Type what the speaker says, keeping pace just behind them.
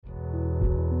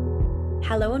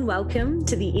Hello and welcome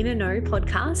to the Inner Know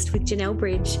podcast with Janelle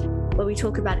Bridge, where we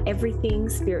talk about everything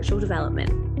spiritual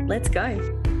development. Let's go.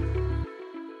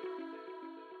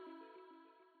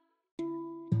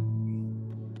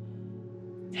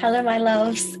 Hello, my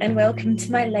loves, and welcome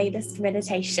to my latest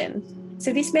meditation.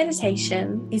 So this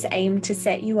meditation is aimed to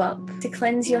set you up to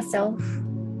cleanse yourself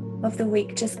of the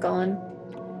week just gone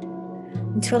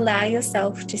and to allow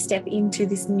yourself to step into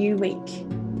this new week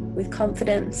with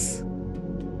confidence,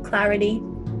 clarity,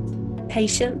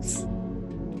 patience,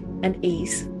 and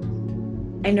ease.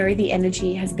 I know the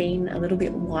energy has been a little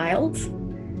bit wild,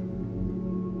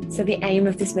 so the aim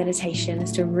of this meditation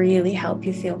is to really help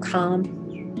you feel calm,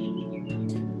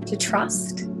 to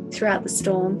trust throughout the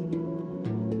storm,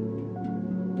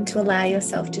 and to allow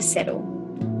yourself to settle.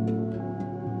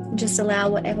 And just allow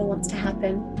whatever wants to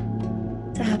happen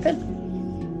to happen.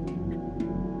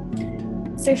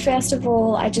 So first of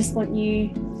all, I just want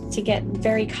you to get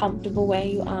very comfortable where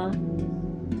you are.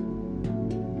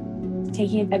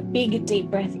 Taking a big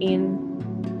deep breath in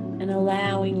and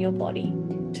allowing your body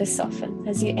to soften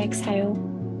as you exhale.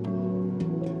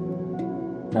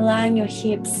 Allowing your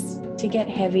hips to get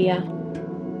heavier.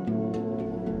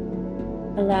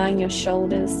 Allowing your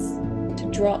shoulders to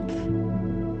drop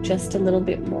just a little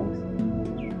bit more.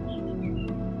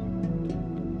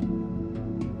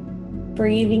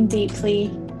 Breathing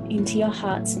deeply into your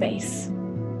heart space.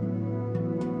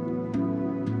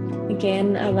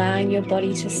 Again, allowing your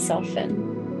body to soften,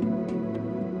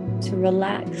 to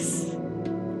relax,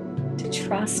 to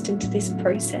trust into this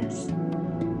process.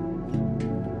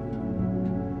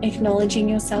 Acknowledging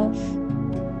yourself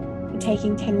and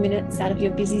taking 10 minutes out of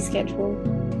your busy schedule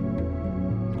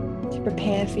to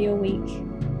prepare for your week.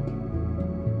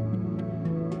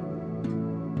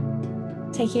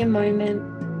 Taking a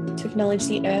moment to acknowledge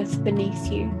the earth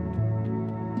beneath you,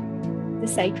 the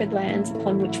sacred lands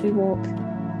upon which we walk.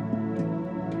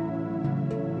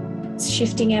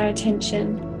 Shifting our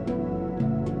attention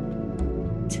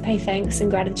to pay thanks and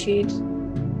gratitude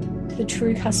to the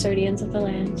true custodians of the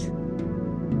land,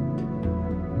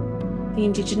 the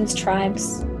indigenous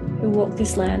tribes who walk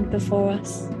this land before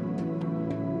us,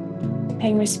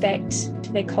 paying respect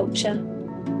to their culture,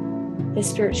 their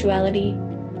spirituality,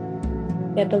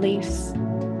 their beliefs,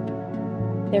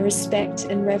 their respect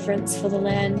and reverence for the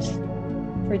land,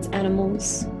 for its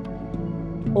animals,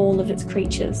 all of its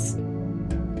creatures,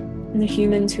 and the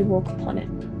humans who walk upon it.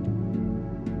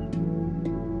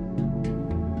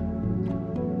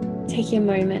 Taking a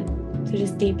moment to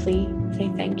just deeply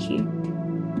say thank you.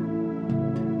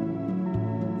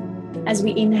 As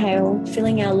we inhale,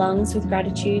 filling our lungs with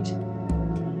gratitude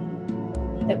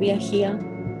that we are here,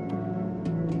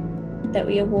 that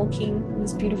we are walking in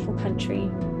this beautiful country,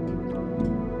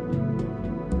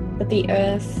 that the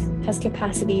earth has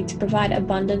capacity to provide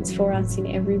abundance for us in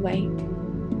every way.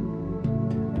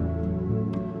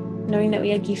 Knowing that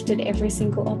we are gifted every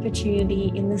single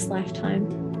opportunity in this lifetime.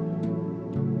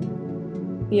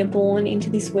 We are born into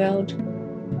this world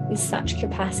with such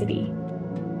capacity.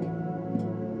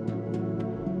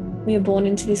 We are born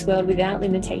into this world without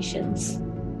limitations.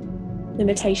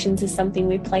 Limitations is something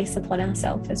we place upon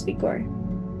ourselves as we grow.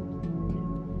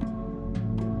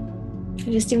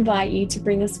 I just invite you to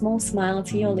bring a small smile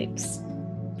to your lips,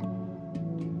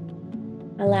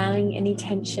 allowing any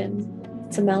tension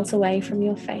to melt away from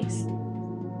your face.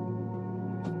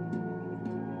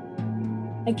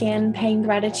 Again, paying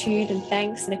gratitude and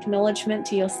thanks and acknowledgement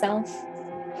to yourself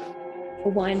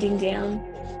for winding down,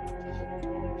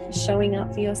 for showing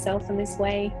up for yourself in this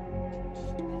way,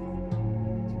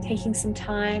 taking some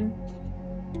time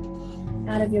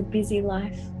out of your busy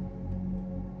life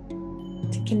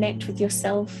to connect with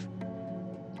yourself,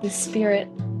 your spirit,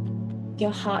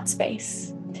 your heart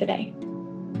space today.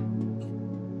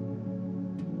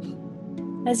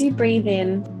 As you breathe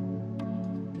in,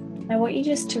 I want you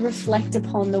just to reflect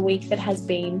upon the week that has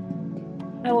been.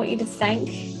 I want you to thank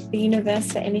the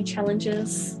universe for any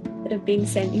challenges that have been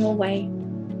sent your way.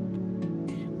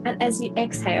 And as you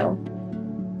exhale,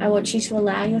 I want you to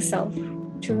allow yourself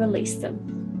to release them.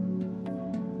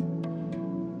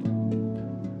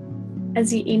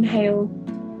 As you inhale,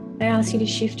 I ask you to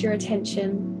shift your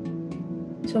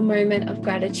attention to a moment of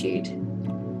gratitude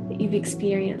that you've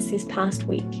experienced this past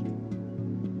week.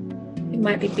 It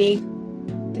might be big,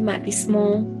 it might be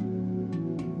small,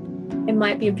 it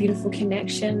might be a beautiful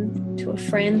connection to a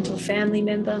friend or family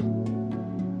member.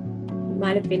 It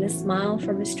might have been a smile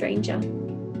from a stranger.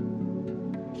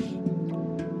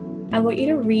 I want you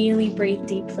to really breathe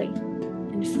deeply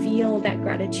and feel that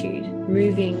gratitude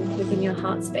moving within your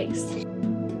heart space.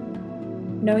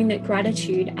 Knowing that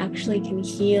gratitude actually can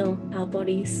heal our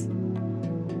bodies.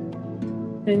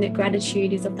 knowing that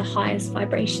gratitude is of the highest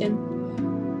vibration.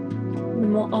 The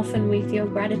more often we feel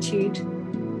gratitude,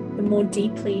 the more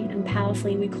deeply and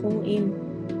powerfully we call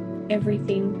in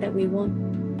everything that we want.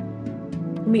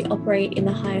 When we operate in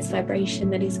the highest vibration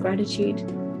that is gratitude,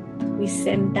 we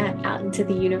send that out into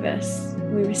the universe.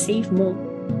 We receive more.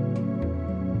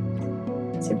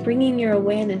 So bringing your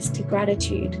awareness to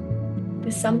gratitude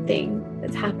is something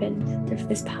that's happened over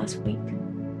this past week.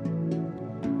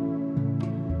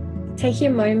 Take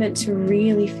your moment to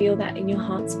really feel that in your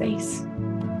heart space.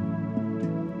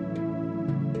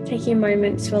 Take your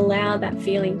moment to allow that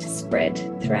feeling to spread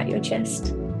throughout your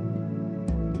chest.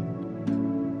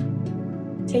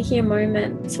 Taking a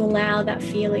moment to allow that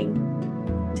feeling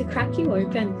to crack you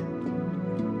open.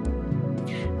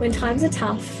 When times are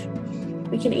tough,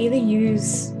 we can either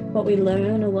use what we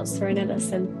learn or what's thrown at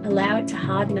us and allow it to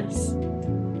harden us,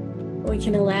 or we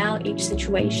can allow each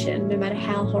situation, no matter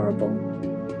how horrible,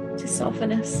 to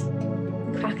soften us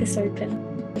and crack us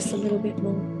open just a little bit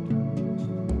more.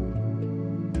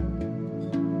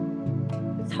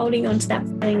 Just holding on to that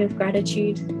feeling of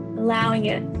gratitude, allowing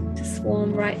it to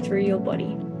swarm right through your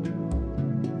body.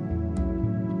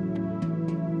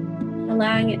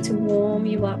 Allowing it to warm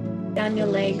you up, down your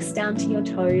legs, down to your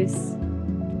toes,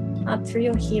 up through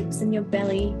your hips and your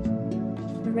belly,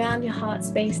 around your heart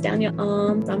space, down your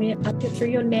arms, up through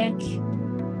your neck,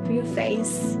 through your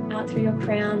face, out through your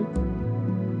crown.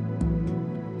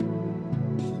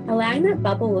 Allowing that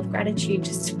bubble of gratitude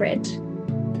to spread,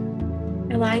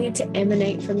 allowing it to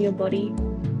emanate from your body,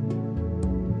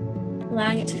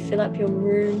 allowing it to fill up your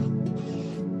room,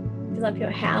 fill up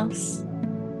your house,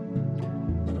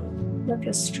 fill up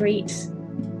your street,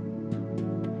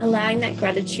 allowing that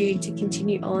gratitude to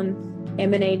continue on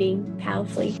emanating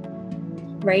powerfully,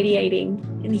 radiating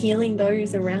and healing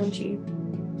those around you.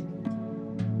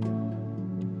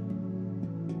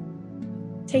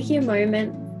 Taking a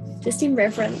moment just in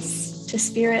reverence to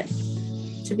spirit,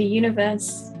 to the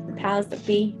universe, the powers that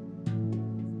be.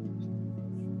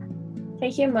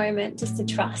 Taking a moment just to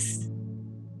trust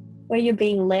where you're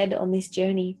being led on this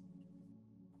journey.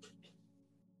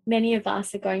 Many of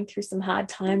us are going through some hard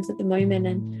times at the moment,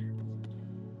 and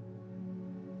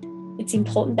it's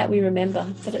important that we remember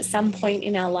that at some point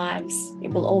in our lives,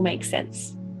 it will all make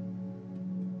sense.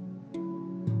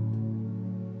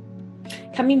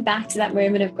 Coming back to that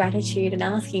moment of gratitude and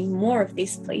asking more of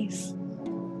this, please.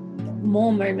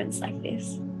 More moments like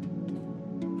this.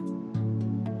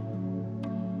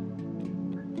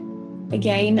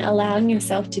 Again, allowing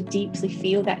yourself to deeply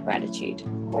feel that gratitude,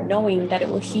 knowing that it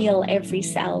will heal every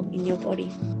cell in your body.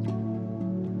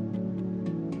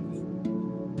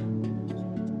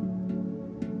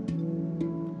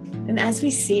 And as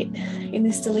we sit in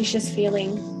this delicious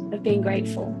feeling of being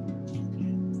grateful,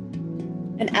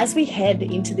 and as we head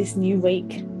into this new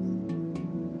week,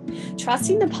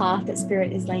 trusting the path that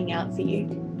Spirit is laying out for you,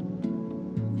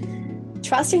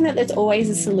 trusting that there's always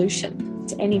a solution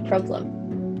to any problem,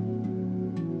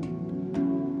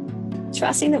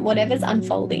 trusting that whatever's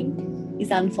unfolding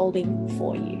is unfolding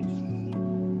for you.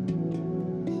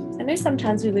 I know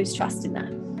sometimes we lose trust in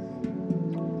that,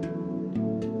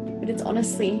 but it's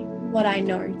honestly what I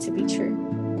know to be true.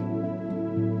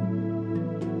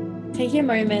 Taking a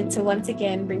moment to once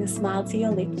again bring a smile to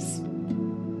your lips.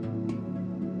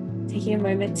 Taking a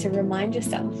moment to remind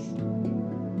yourself,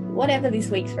 whatever this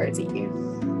week throws at you,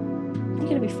 you're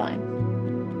going to be fine.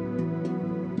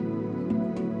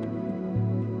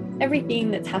 Everything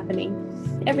that's happening,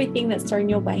 everything that's thrown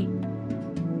your way,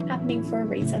 happening for a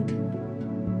reason.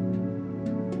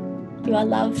 You are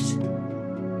loved.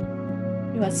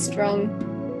 You are strong.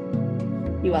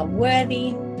 You are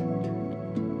worthy.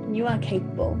 You are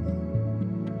capable.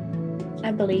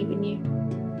 I believe in you.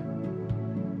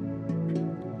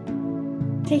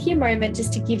 Take a moment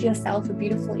just to give yourself a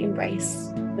beautiful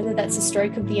embrace, whether that's a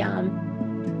stroke of the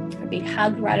arm, a big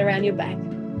hug right around your back.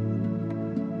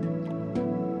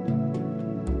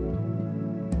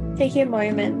 Take a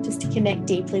moment just to connect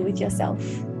deeply with yourself,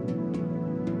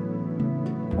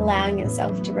 allowing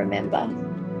yourself to remember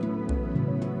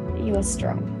that you are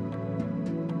strong,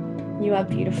 you are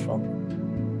beautiful,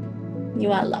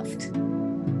 you are loved.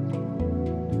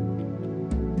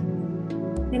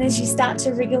 And as you start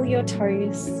to wriggle your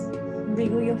toes,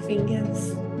 wriggle your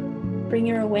fingers, bring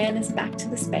your awareness back to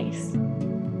the space,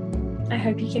 I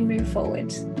hope you can move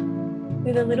forward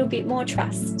with a little bit more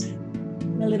trust,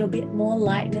 a little bit more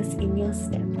lightness in your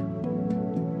step.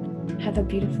 Have a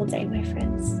beautiful day, my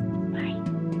friends.